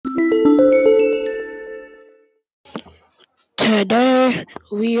Today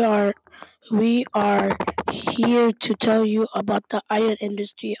we are here to tell you about the iron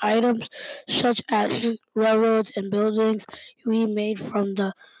industry. Items such as railroads and buildings we made from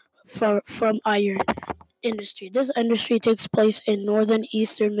iron industry. This industry takes place in northern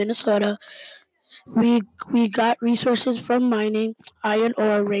eastern Minnesota. We got resources from mining, iron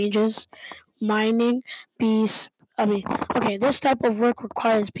ore ranges, mining bees. I mean, okay, this type of work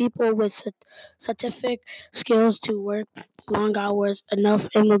requires people with scientific skills to work long hours. Enough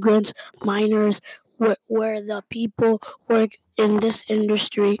immigrants, miners, where the people work in this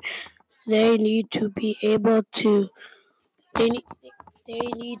industry, they need to be able to. They need, they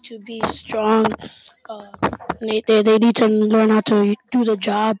need to be strong. Uh, they need to learn how to do the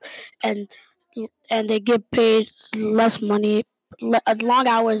job, and they get paid less money, long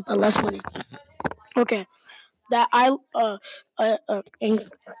hours but less money. Okay, that I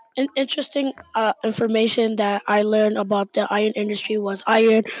interesting information that I learned about the iron industry was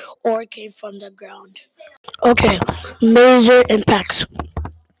iron ore came from the ground. Okay, major impacts.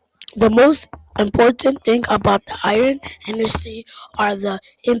 The most important thing about the iron industry are the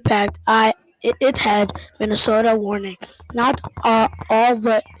impact it had. Minnesota warning. Not all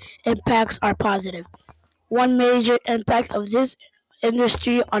the impacts are positive. One major impact of this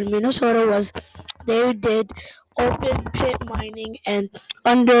industry on Minnesota was they did open pit mining and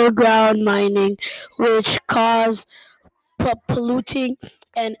underground mining, which caused polluting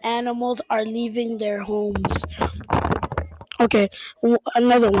and animals are leaving their homes. Okay,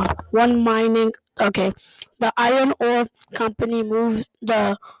 another one. One mining. Okay, the iron ore company moved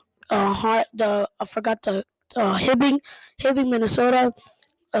the I forgot the Hibbing, Minnesota,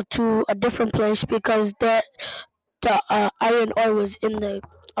 to a different place because the iron ore was in the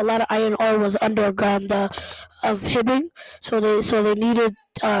a lot of iron ore was underground of Hibbing, so they needed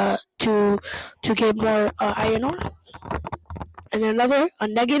to get more iron ore. And another a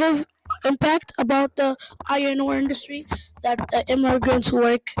negative impact about the iron ore industry that the immigrants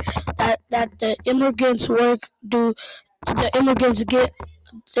work that the immigrants work do the immigrants get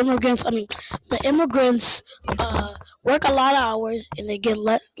immigrants I mean the immigrants work a lot of hours and they get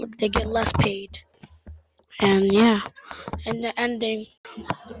less paid. And yeah, and the ending.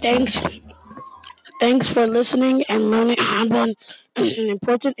 Thanks for listening and learning about an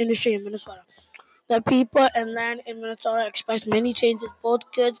important industry in Minnesota. The people and land in Minnesota expect many changes,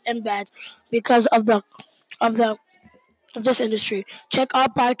 both good and bad, because of the of this industry. Check our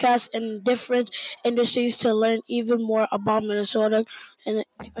podcasts in different industries to learn even more about Minnesota in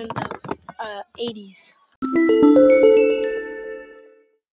the 80s.